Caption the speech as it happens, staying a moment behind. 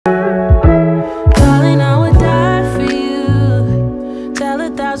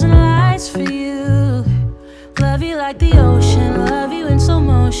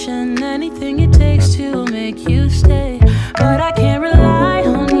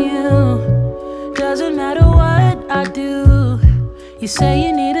You say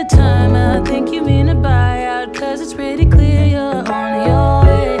you need a timeout, think you mean a buyout, cause it's pretty clear you're on your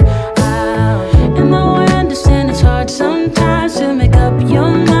way out. And though I understand it's hard sometimes to make up your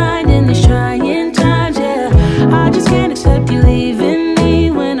mind in these trying times, yeah, I just can't accept you leaving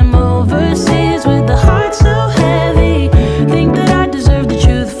me when I'm overseas with the heart so heavy. Think that I deserve the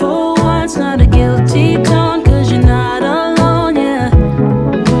truth for once, not a guilty tone, cause you're not alone, yeah.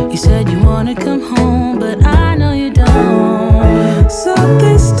 You said you wanna come home, but I know you don't. So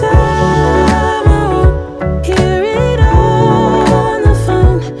this time I won't hear it on the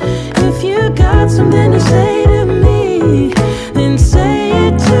phone. If you got something to say to me, then say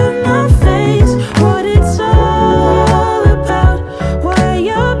it to my face. What it's all about, why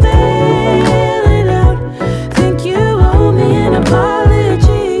you're bailing out. Think you owe me an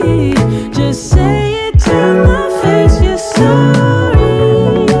apology, just say it to my face. You're sorry.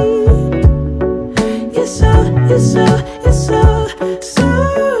 You're so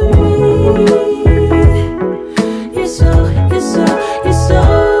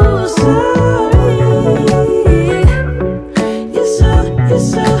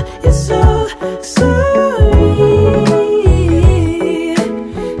sorry.